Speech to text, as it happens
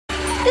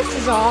This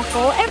is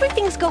awful.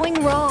 Everything's going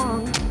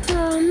wrong.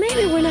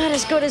 Maybe we're not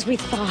as good as we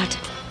thought.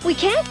 We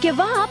can't give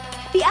up.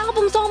 The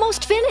album's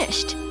almost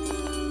finished.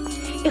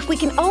 If we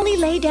can only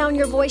lay down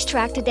your voice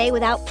track today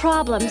without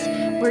problems,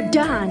 we're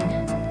done.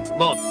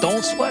 Look,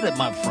 don't sweat it,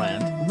 my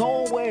friend.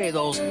 No way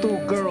those two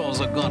girls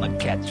are gonna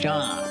catch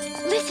on.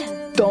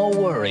 Listen. Don't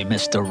worry,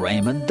 Mr.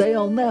 Raymond.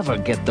 They'll never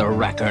get the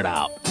record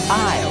out.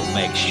 I'll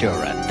make sure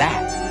of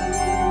that.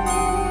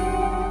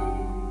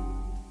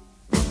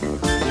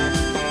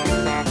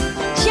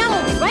 Jem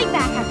will be right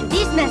back after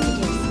these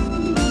messages.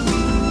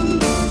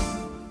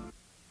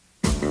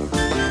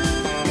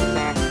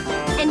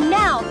 And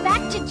now,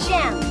 back to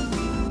Jem.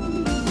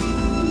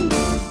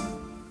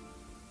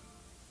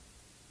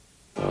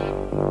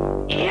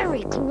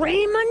 Eric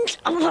Raymond?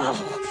 Oh.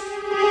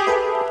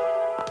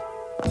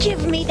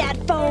 Give me that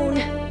phone.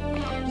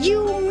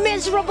 You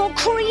miserable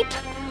creep.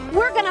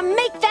 We're gonna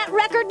make that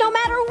record no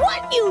matter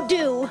what you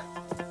do.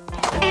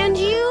 And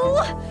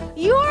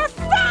you're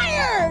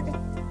fired!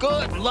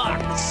 Good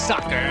luck,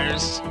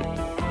 suckers.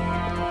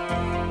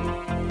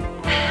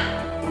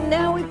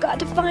 Now we've got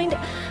to find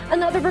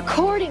another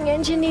recording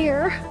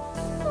engineer.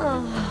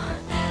 Oh,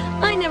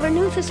 I never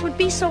knew this would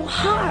be so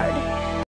hard.